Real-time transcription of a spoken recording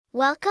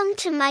Welcome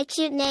to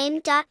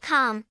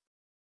mycutename.com.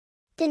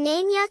 The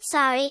name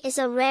Yatzari is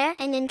a rare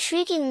and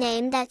intriguing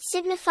name that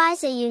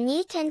signifies a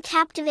unique and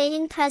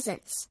captivating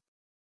presence.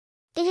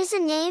 It is a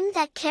name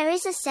that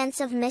carries a sense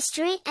of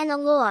mystery and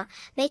allure,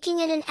 making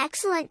it an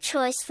excellent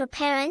choice for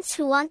parents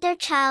who want their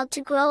child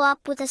to grow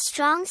up with a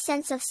strong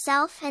sense of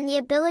self and the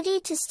ability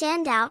to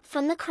stand out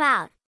from the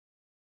crowd.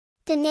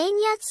 The name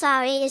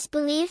Yatzari is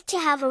believed to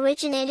have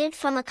originated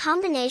from a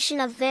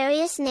combination of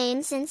various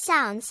names and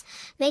sounds,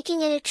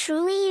 making it a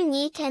truly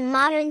unique and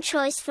modern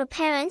choice for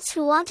parents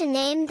who want a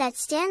name that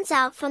stands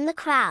out from the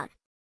crowd.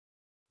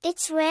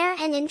 Its rare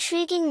and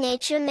intriguing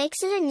nature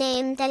makes it a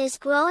name that is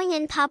growing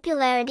in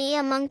popularity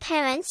among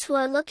parents who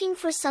are looking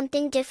for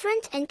something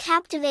different and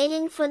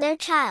captivating for their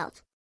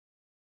child.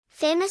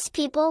 Famous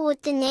people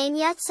with the name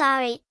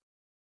Yatzari.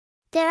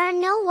 There are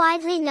no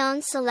widely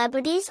known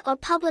celebrities or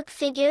public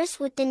figures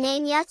with the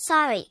name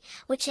Yatzari,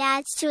 which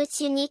adds to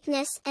its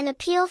uniqueness and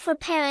appeal for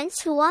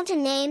parents who want a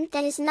name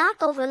that is not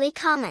overly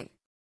common.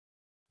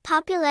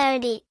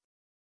 Popularity.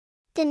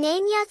 The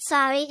name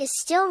Yatzari is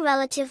still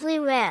relatively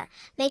rare,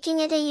 making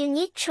it a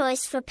unique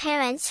choice for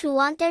parents who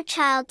want their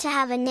child to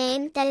have a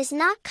name that is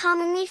not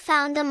commonly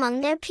found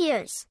among their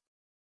peers.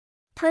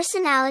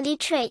 Personality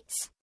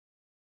traits.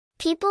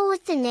 People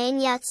with the name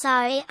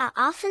Yatzari are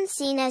often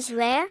seen as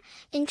rare,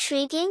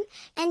 intriguing,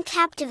 and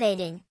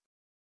captivating.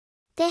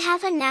 They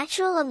have a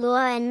natural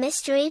allure and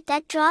mystery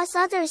that draws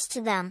others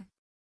to them.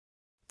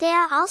 They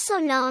are also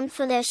known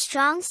for their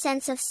strong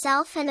sense of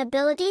self and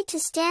ability to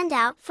stand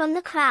out from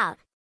the crowd.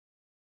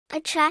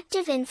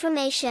 Attractive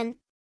information.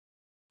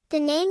 The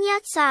name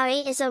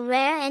Yatzari is a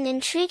rare and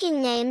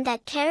intriguing name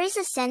that carries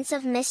a sense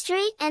of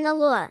mystery and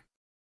allure.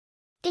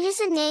 It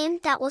is a name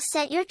that will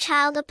set your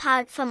child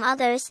apart from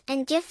others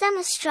and give them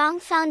a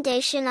strong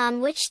foundation on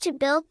which to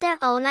build their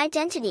own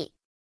identity.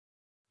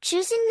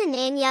 Choosing the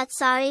name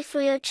Yatzari for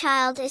your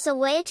child is a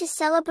way to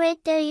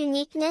celebrate their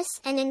uniqueness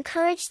and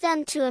encourage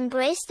them to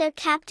embrace their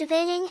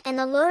captivating and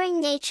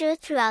alluring nature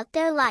throughout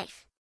their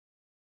life.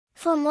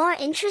 For more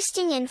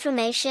interesting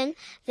information,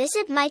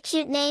 visit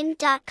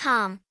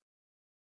mycutename.com.